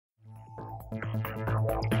In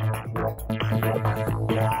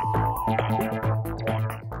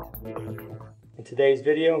today's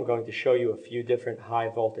video, I'm going to show you a few different high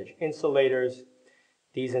voltage insulators.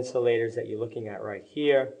 These insulators that you're looking at right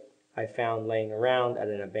here, I found laying around at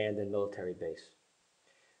an abandoned military base.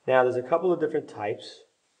 Now, there's a couple of different types.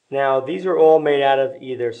 Now, these are all made out of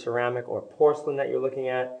either ceramic or porcelain that you're looking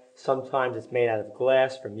at. Sometimes it's made out of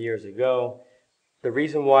glass from years ago. The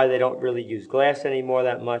reason why they don't really use glass anymore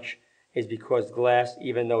that much is because glass,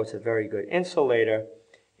 even though it's a very good insulator,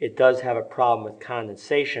 it does have a problem with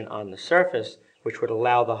condensation on the surface, which would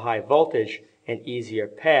allow the high voltage an easier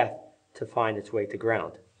path to find its way to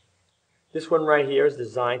ground. This one right here is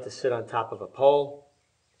designed to sit on top of a pole.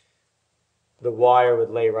 The wire would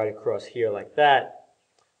lay right across here like that.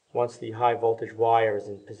 Once the high voltage wire is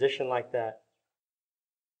in position like that,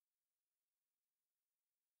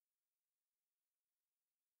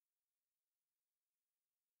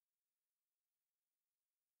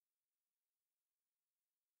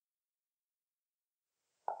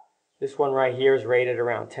 this one right here is rated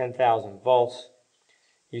around 10,000 volts.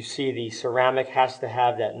 You see the ceramic has to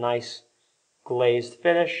have that nice glazed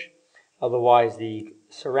finish. Otherwise, the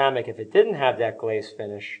ceramic, if it didn't have that glazed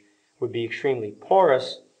finish, would be extremely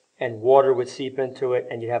porous and water would seep into it,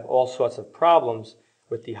 and you'd have all sorts of problems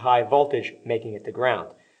with the high voltage making it to ground.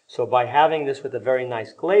 So by having this with a very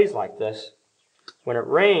nice glaze like this, when it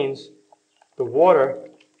rains, the water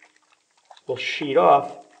will sheet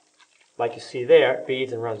off like you see there,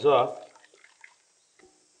 beads and runs off.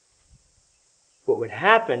 What would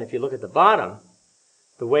happen if you look at the bottom,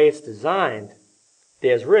 the way it's designed,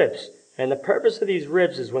 there's ribs. And the purpose of these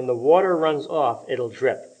ribs is when the water runs off, it'll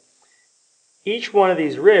drip. Each one of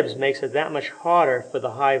these ribs makes it that much harder for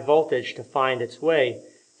the high voltage to find its way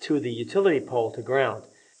to the utility pole to ground.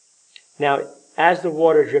 Now, as the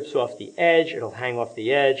water drips off the edge, it'll hang off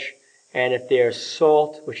the edge. And if there's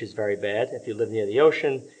salt, which is very bad, if you live near the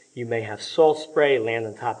ocean, you may have salt spray land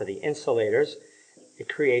on top of the insulators. It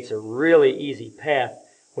creates a really easy path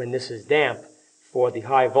when this is damp for the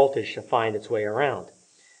high voltage to find its way around.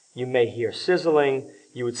 You may hear sizzling.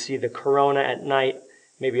 You would see the corona at night,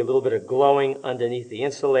 maybe a little bit of glowing underneath the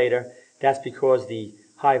insulator. That's because the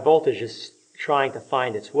high voltage is trying to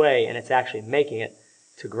find its way and it's actually making it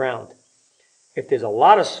to ground. If there's a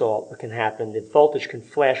lot of salt, what can happen, the voltage can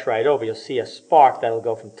flash right over. You'll see a spark that'll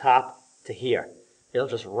go from top to here. It'll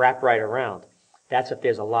just wrap right around. That's if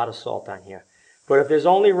there's a lot of salt on here. But if there's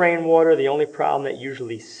only rainwater, the only problem that you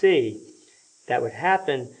usually see that would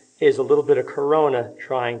happen is a little bit of corona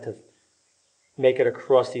trying to make it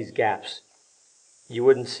across these gaps. You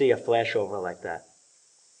wouldn't see a flashover like that.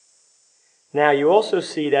 Now you also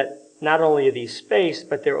see that not only are these spaced,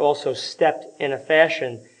 but they're also stepped in a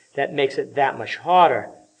fashion that makes it that much harder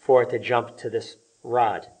for it to jump to this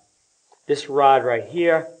rod. This rod right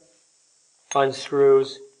here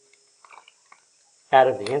unscrews out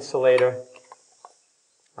of the insulator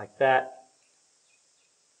like that.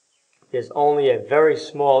 There's only a very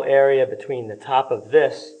small area between the top of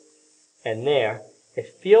this and there.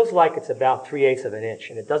 It feels like it's about 3/8 of an inch,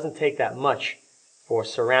 and it doesn't take that much for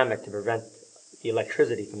ceramic to prevent the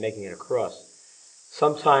electricity from making it across.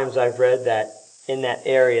 Sometimes I've read that in that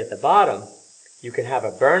area at the bottom, you can have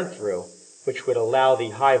a burn through, which would allow the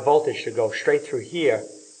high voltage to go straight through here,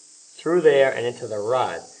 through there, and into the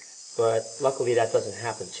rod. But luckily that doesn't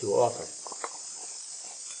happen too often.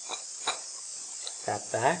 That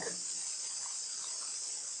back.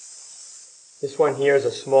 This one here is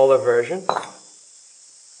a smaller version.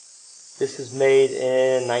 This is made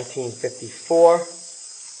in 1954.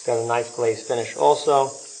 It's got a nice glaze finish also.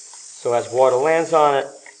 So as water lands on it,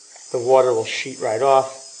 the water will sheet right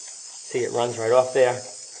off. See, it runs right off there.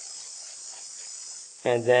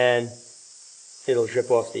 And then it'll drip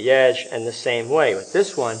off the edge. And the same way with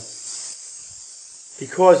this one,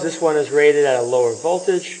 because this one is rated at a lower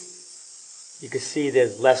voltage, you can see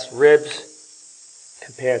there's less ribs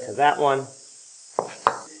compared to that one.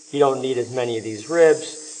 You don't need as many of these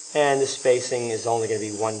ribs, and the spacing is only going to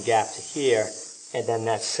be one gap to here. And then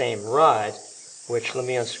that same rod, which, let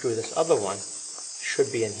me unscrew this other one,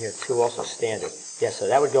 should be in here too, also standard. Yeah, so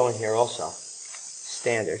that would go in here also,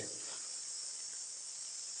 standard.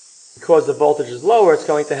 Because the voltage is lower, it's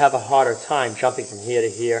going to have a harder time jumping from here to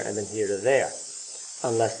here and then here to there,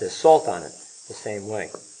 unless there's salt on it, the same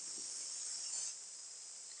way.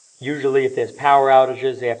 Usually if there's power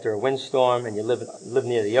outages after a windstorm and you live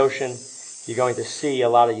near the ocean, you're going to see a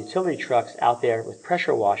lot of utility trucks out there with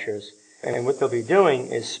pressure washers, and what they'll be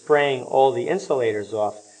doing is spraying all the insulators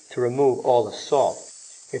off to remove all the salt.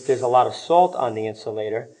 If there's a lot of salt on the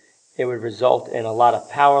insulator, it would result in a lot of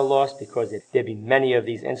power loss because there'd be many of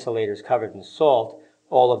these insulators covered in salt,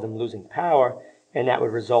 all of them losing power, and that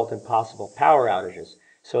would result in possible power outages.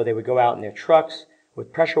 So they would go out in their trucks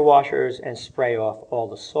with pressure washers and spray off all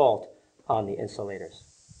the salt on the insulators.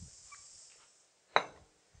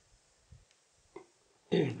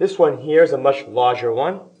 This one here is a much larger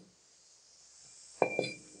one.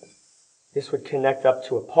 This would connect up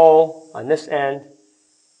to a pole on this end,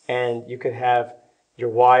 and you could have your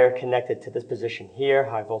wire connected to this position here,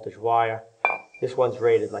 high voltage wire. This one's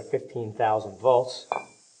rated like 15,000 volts.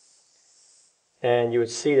 And you would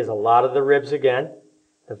see there's a lot of the ribs again.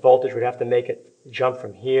 The voltage would have to make it jump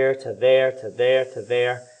from here to there, to there, to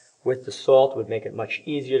there. With the salt, it would make it much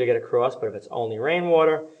easier to get across, but if it's only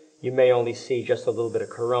rainwater, you may only see just a little bit of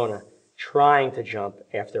corona trying to jump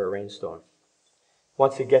after a rainstorm.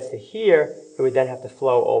 Once it gets to here, it would then have to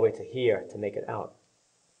flow all the way to here to make it out.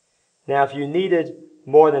 Now, if you needed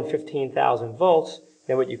more than 15,000 volts,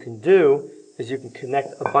 then what you can do is you can connect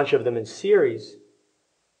a bunch of them in series,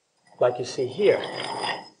 like you see here.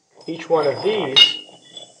 Each one of these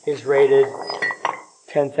is rated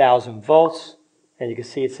 10,000 volts, and you can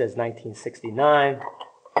see it says 1969.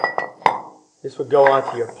 This would go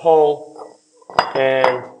onto your pole,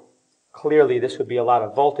 and clearly this would be a lot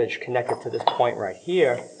of voltage connected to this point right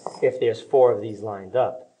here if there's 4 of these lined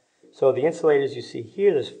up. So the insulators you see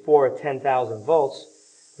here, there's 4 at 10,000 volts,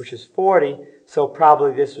 which is 40, so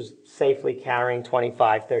probably this was safely carrying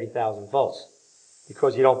 25, 30,000 volts.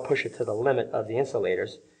 Because you don't push it to the limit of the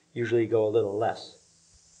insulators, usually you go a little less.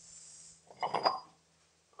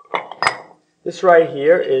 This right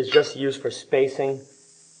here is just used for spacing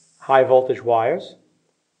high voltage wires.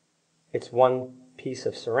 It's one piece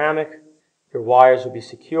of ceramic. Your wires would be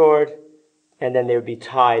secured, and then they would be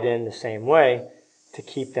tied in the same way to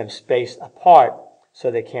keep them spaced apart so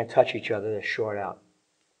they can't touch each other, they're short out.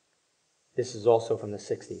 This is also from the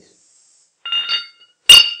 60s.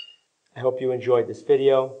 I hope you enjoyed this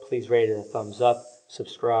video. Please rate it a thumbs up,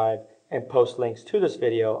 subscribe, and post links to this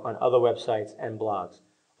video on other websites and blogs.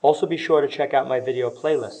 Also be sure to check out my video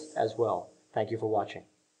playlist as well. Thank you for watching.